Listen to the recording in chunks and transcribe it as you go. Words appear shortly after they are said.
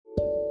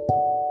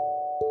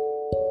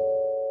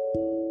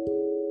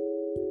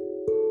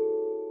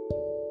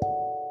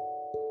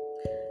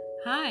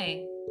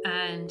Hi,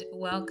 and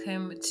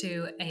welcome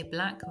to a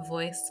Black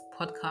Voice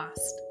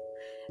podcast.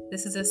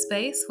 This is a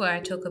space where I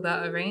talk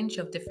about a range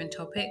of different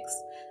topics,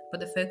 but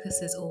the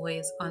focus is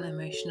always on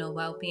emotional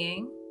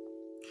well-being.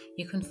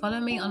 You can follow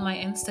me on my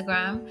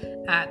Instagram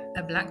at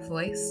a Black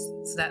Voice,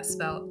 so that's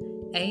spelled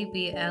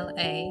ABLA_CK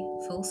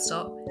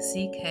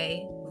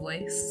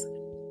voice.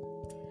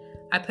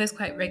 I post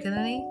quite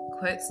regularly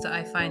quotes that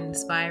I find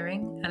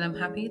inspiring, and I'm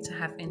happy to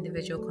have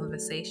individual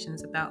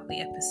conversations about the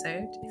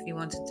episode if you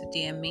wanted to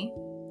DM me.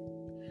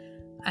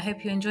 I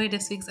hope you enjoyed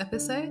this week's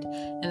episode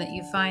and that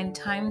you find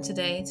time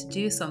today to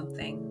do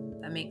something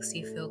that makes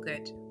you feel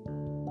good.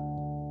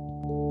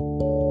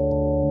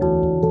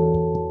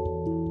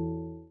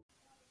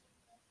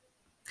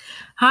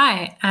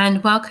 Hi,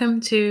 and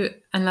welcome to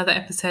another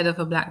episode of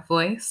A Black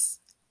Voice.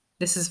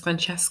 This is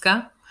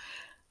Francesca,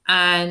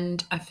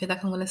 and I feel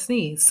like I'm going to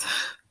sneeze,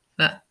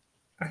 but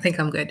I think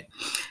I'm good.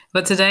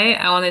 But today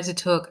I wanted to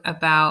talk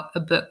about a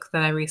book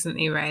that I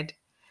recently read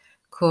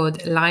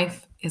called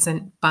Life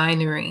Isn't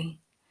Binary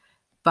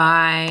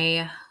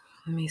by,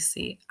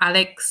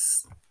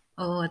 Alex.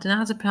 Oh, I don't know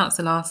how to pronounce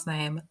the last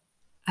name.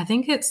 I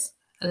think it's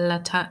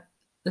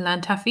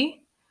Lantafi,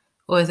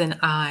 or is it an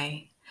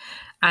I?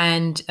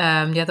 And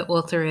the other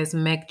author is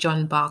Meg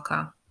John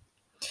Barker.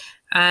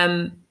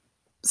 So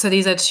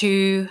these are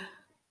two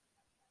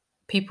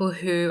people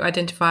who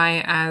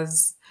identify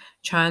as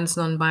trans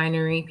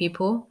non-binary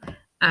people,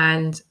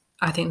 and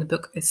I think the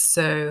book is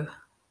so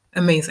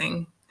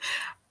amazing.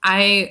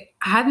 I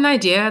had an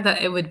idea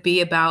that it would be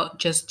about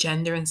just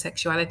gender and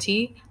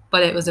sexuality,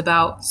 but it was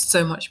about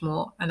so much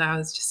more, and I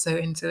was just so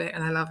into it,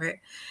 and I love it.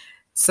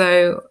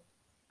 So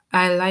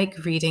I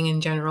like reading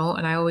in general,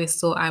 and I always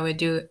thought I would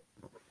do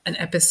an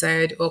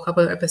episode or a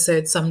couple of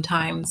episodes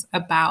sometimes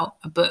about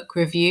a book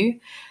review.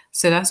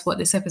 So that's what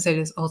this episode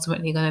is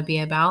ultimately going to be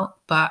about,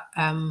 but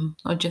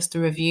not just the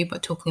review,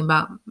 but talking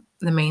about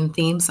the main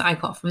themes that I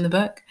got from the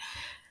book.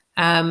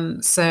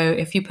 So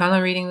if you plan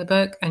on reading the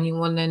book and you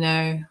want to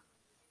know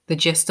the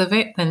gist of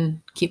it,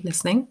 then keep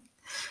listening.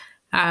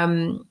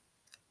 The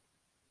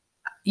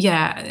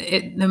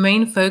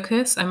main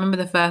focus, I remember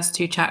the first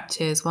two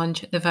chapters,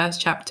 the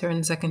first chapter and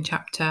the second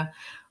chapter,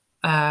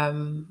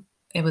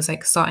 it was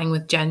like starting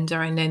with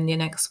gender, and then the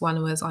next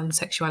one was on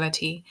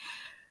sexuality.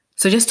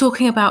 So just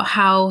talking about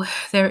how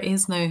there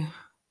is no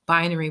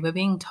binary. We're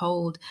being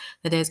told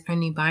that there's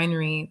only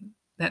binary,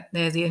 that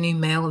there's only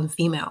male and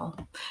female,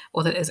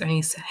 or that there's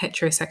only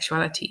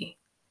heterosexuality.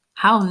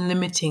 How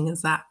limiting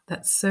is that?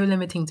 That's so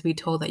limiting to be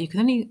told that you can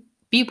only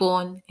be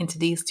born into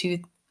these two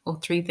or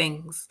three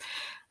things.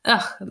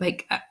 I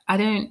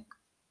don't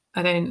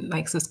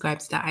like subscribe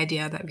to that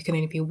idea that we can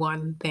only be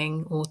one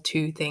thing or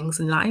two things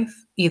in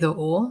life, either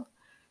or.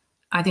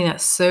 I think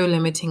that's so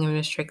limiting and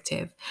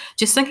restrictive.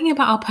 Just thinking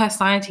about our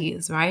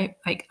personalities, right?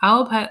 Like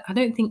I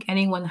don't think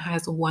anyone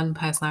has one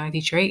personality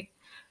trait.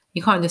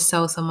 You can't just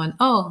tell someone,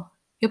 "Oh,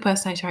 your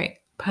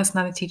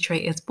personality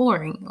trait is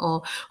boring,"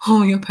 or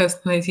 "Oh, your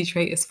personality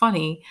trait is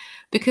funny,"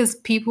 because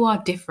people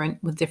are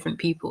different with different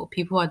people.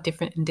 People are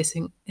different in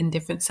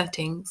different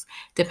settings,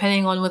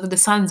 depending on whether the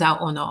sun's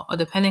out or not, or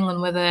depending on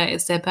whether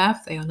it's their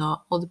birthday or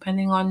not, or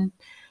depending on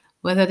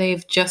whether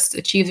they've just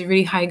achieved a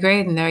really high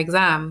grade in their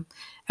exam.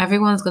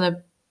 Everyone's going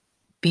to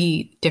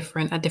be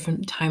different at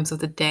different times of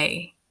the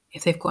day.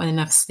 If they've gotten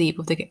enough sleep,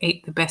 if they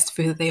ate the best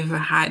food that they've ever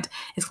had,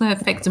 it's going to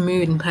affect the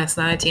mood and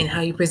personality and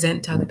how you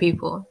present to other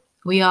people.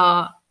 We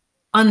are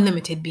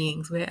unlimited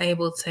beings. We're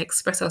able to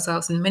express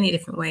ourselves in many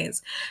different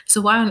ways. So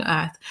why on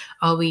earth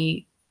are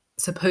we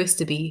supposed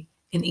to be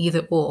in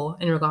either or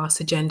in regards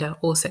to gender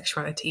or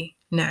sexuality?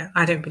 No,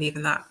 I don't believe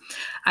in that.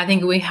 I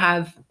think we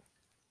have,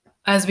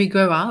 as we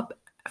grow up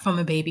from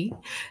a baby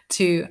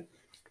to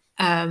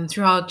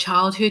through our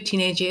childhood,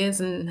 teenage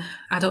years, and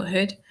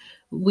adulthood,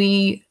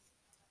 we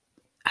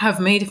have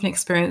many different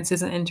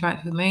experiences and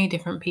interact with many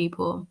different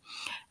people.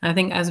 And I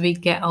think as we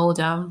get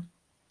older,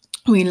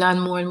 we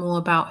learn more and more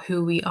about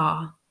who we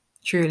are,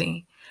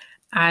 truly.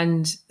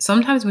 And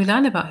sometimes we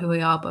learn about who we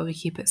are, but we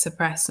keep it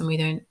suppressed and we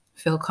don't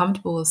feel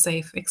comfortable or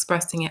safe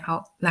expressing it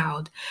out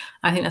loud.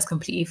 I think that's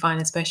completely fine,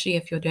 especially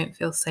if you don't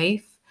feel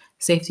safe.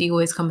 Safety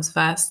always comes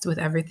first with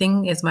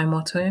everything, is my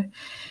motto.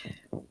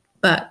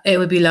 But it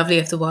would be lovely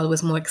if the world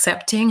was more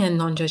accepting and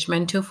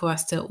non-judgmental for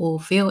us to all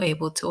feel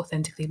able to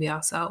authentically be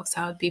ourselves.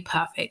 That would be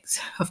perfect,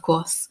 of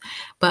course.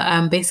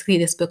 But basically,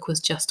 this book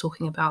was just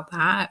talking about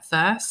that at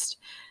first,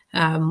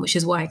 which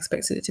is what I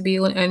expected it to be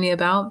only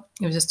about.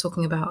 It was just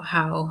talking about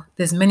how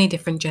there's many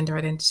different gender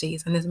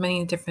identities and there's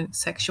many different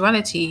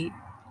sexuality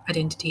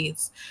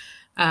identities.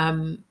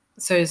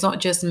 So it's not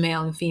just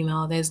male and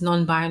female. There's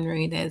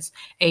non-binary, there's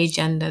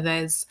agender,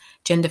 there's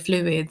gender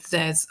fluids,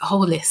 there's a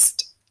whole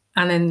list.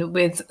 And then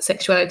with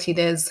sexuality,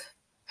 there's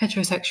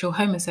heterosexual,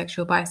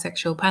 homosexual,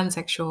 bisexual,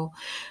 pansexual,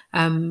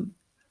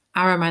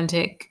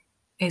 aromantic,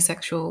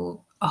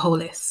 asexual, a whole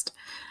list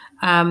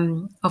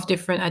of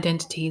different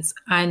identities.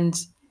 And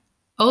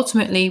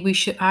ultimately,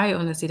 I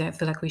honestly don't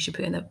feel like we should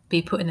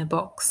be put in a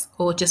box,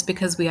 or just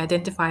because we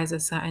identify as a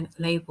certain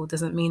label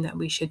doesn't mean that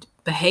we should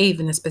behave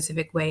in a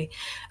specific way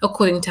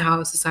according to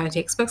how society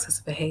expects us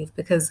to behave.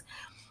 Because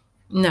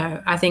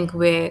no, I think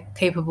we're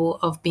capable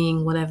of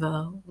being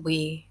whatever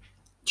we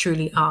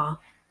truly are.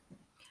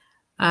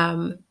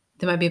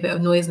 There might be a bit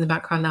of noise in the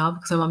background now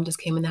because my mum just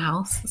came in the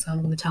house, so I'm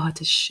going to tell her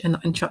to shh and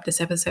not interrupt this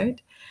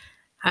episode.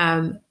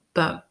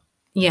 But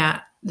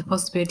yeah, the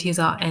possibilities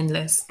are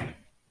endless,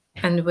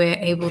 and we're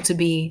able to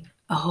be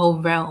a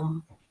whole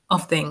realm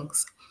of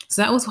things.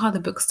 So that was how the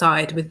book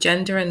started, with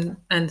gender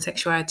and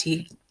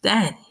sexuality.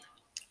 Then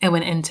it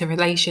went into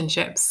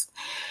relationships.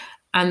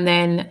 And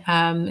then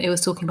it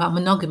was talking about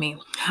monogamy,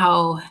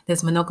 how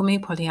there's monogamy,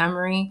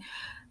 polyamory,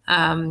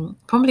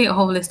 probably a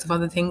whole list of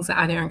other things that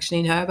I don't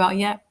actually know about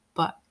yet.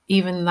 But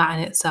even that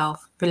in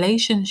itself,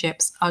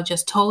 relationships are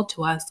just told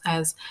to us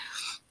as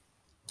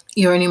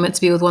you're only meant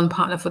to be with one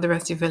partner for the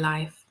rest of your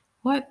life.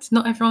 What?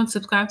 Not everyone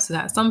subscribes to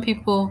that. Some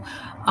people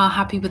are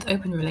happy with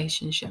open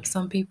relationships.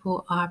 Some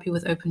people are happy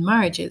with open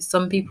marriages.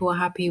 Some people are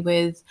happy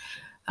with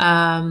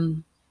a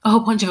whole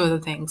bunch of other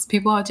things.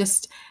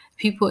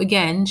 People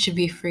again should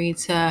be free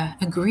to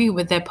agree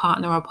with their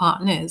partner or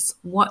partners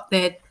what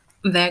their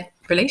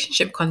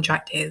relationship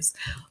contract is,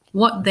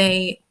 what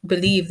they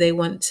believe they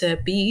want to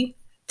be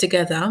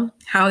together,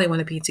 how they want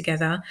to be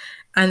together,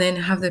 and then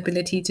have the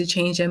ability to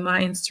change their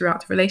minds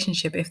throughout the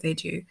relationship if they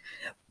do,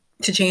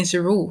 to change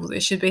the rules.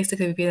 It should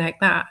basically be like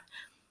that.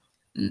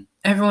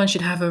 Everyone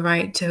should have a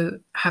right to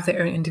have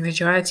their own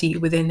individuality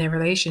within their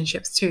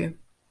relationships too.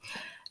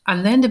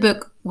 And then the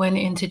book went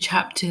into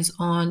chapters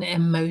on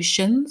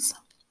emotions.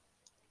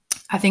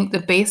 I think the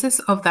basis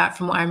of that,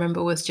 from what I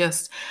remember, was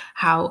just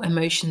how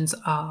emotions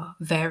are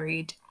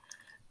varied.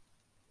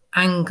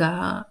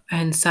 Anger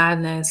and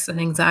sadness and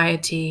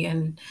anxiety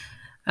and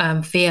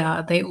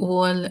fear, they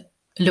all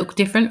look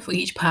different for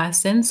each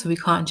person. So we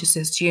can't just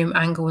assume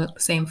anger will look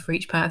the same for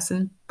each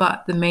person.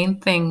 But the main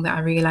thing that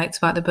I really liked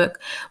about the book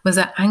was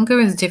that anger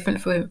is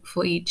different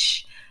for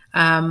each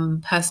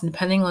person,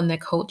 depending on their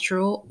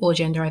cultural or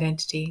gender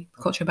identity,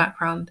 cultural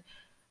background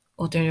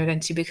or gender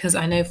identity. Because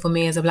I know for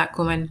me as a Black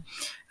woman,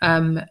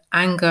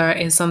 anger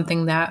is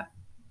something that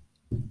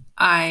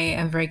I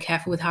am very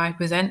careful with how I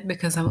present,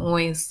 because I'm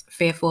always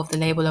fearful of the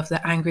label of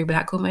the angry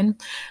Black woman.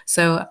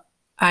 So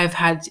I've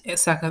had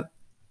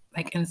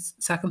in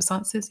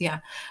circumstances,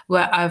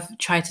 where I've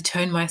tried to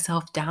tone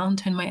myself down,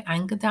 tone my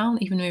anger down,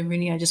 even though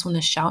really I just want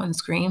to shout and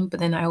scream. But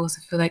then I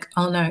also feel like,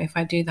 oh no, if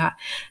I do that,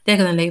 they're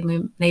going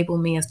to label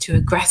me as too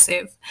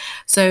aggressive.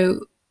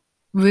 So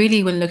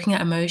really, when looking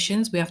at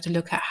emotions, we have to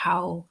look at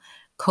how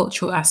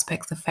cultural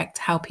aspects affect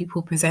how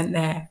people present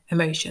their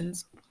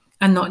emotions,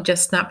 and not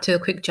just snap to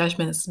quick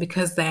judgments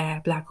because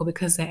they're Black or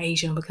because they're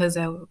Asian, because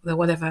they're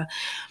whatever.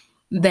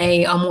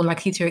 They are more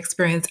likely to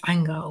experience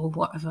anger or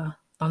whatever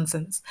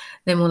nonsense.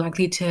 They're more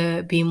likely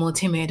to be more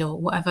timid or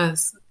whatever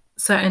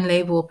certain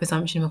label or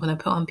presumption we're going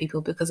to put on people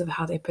because of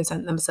how they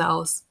present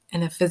themselves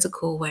in a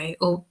physical way,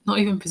 or not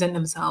even present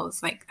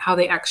themselves, like how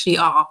they actually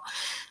are,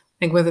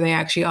 like whether they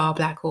actually are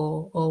Black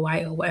or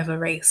white or whatever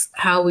race.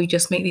 How we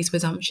just make these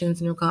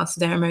presumptions in regards to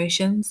their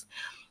emotions,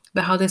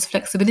 but how there's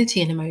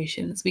flexibility in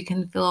emotions. We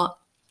can feel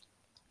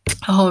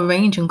a whole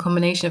range and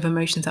combination of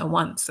emotions at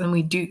once, and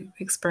we do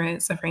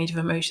experience a range of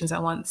emotions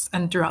at once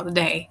and throughout the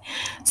day.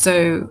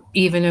 So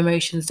even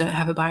emotions don't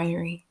have a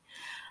binary.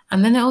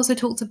 And then it also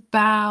talked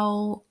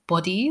about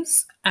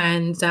bodies,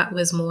 and that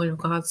was more in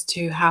regards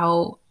to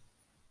how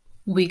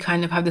we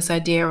kind of have this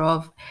idea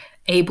of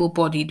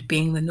able-bodied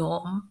being the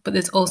norm, but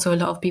there's also a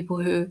lot of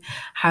people who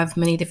have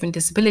many different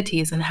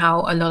disabilities, and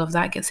how a lot of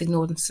that gets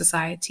ignored in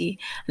society.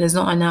 And there's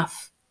not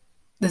enough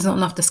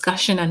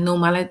discussion and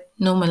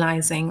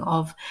normalizing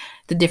of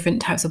the different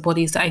types of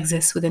bodies that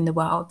exist within the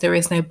world. There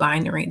is no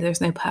binary. There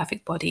is no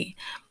perfect body.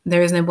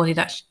 There is no body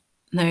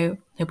no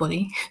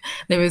body.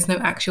 There is no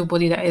actual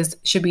body that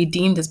should be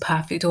deemed as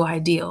perfect or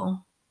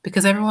ideal,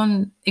 because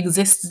everyone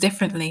exists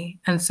differently,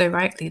 and so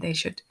rightly they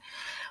should.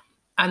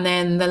 And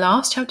then the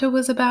last chapter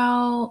was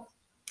about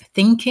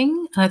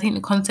thinking. And I think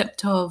the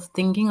concept of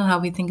thinking and how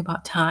we think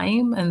about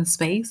time and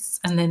space.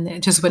 And then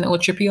it just went all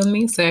trippy on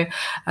me. So I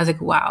was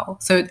like, wow.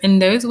 So in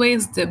those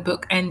ways, the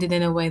book ended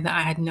in a way that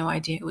I had no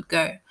idea it would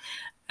go.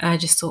 And I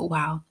just thought,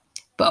 wow.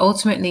 But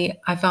ultimately,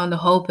 I found the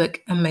whole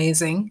book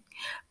amazing.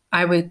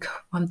 I would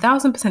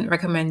 1000%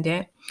 recommend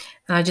it.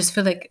 And I just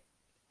feel like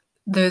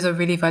those are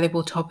really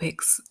valuable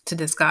topics to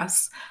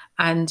discuss.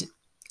 And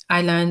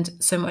I learned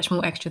so much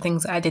more extra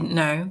things that I didn't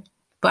know.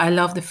 But I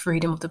love the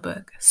freedom of the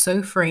book.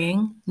 So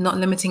freeing, not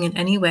limiting in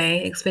any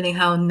way, explaining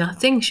how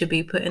nothing should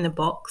be put in a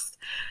box,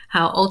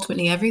 how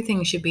ultimately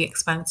everything should be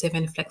expansive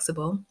and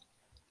flexible,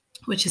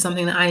 which is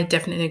something that I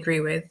definitely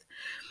agree with.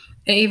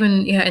 It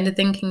even, in the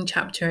thinking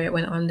chapter, it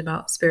went on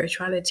about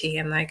spirituality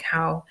and like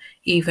how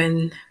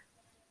even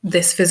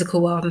this physical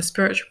world and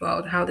spiritual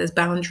world, how there's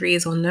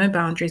boundaries or no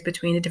boundaries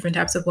between the different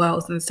types of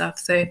worlds and stuff.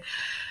 So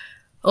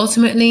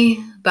ultimately,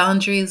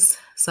 boundaries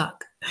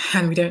suck.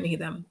 and we don't need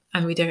them,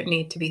 and we don't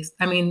need to be.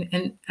 I mean,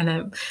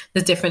 and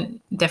there's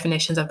different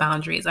definitions of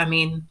boundaries. I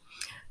mean,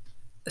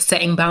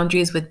 setting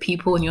boundaries with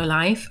people in your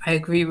life, I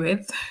agree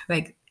with,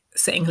 like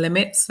setting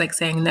limits, like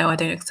saying no, I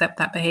don't accept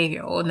that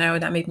behavior, or no,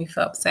 that made me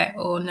feel upset,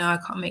 or no, I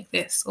can't make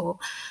this, or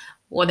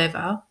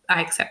whatever.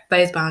 I accept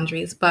those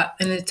boundaries. But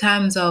in the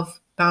terms of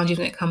boundaries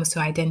when it comes to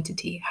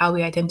identity, how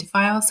we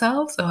identify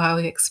ourselves or how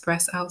we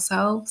express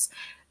ourselves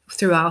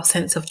through our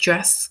sense of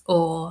dress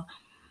or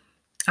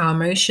our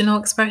emotional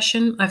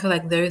expression, I feel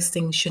like those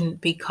things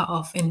shouldn't be cut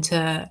off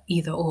into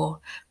either or,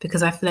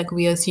 because I feel like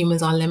we as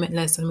humans are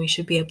limitless and we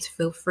should be able to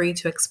feel free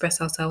to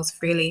express ourselves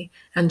freely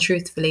and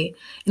truthfully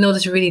in order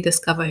to really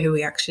discover who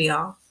we actually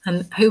are.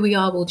 And who we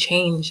are will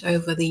change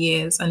over the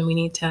years, and we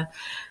need to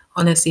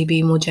honestly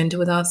be more gentle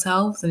with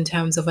ourselves in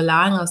terms of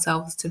allowing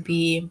ourselves to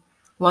be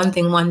one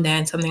thing one day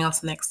and something else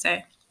the next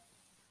day.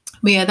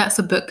 But yeah, that's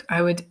a book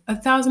I would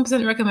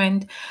 1,000%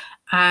 recommend.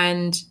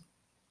 And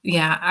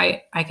yeah,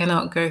 I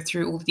cannot go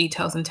through all the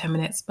details in 10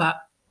 minutes, but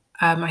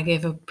I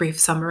gave a brief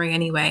summary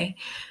anyway.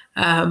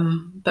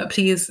 But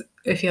please,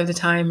 if you have the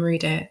time,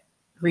 read it.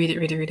 Read it,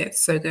 read it, read it.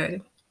 It's so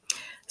good.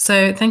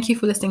 So thank you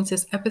for listening to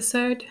this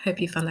episode.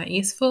 Hope you found that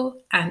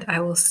useful, and I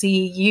will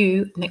see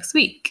you next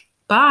week.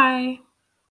 Bye.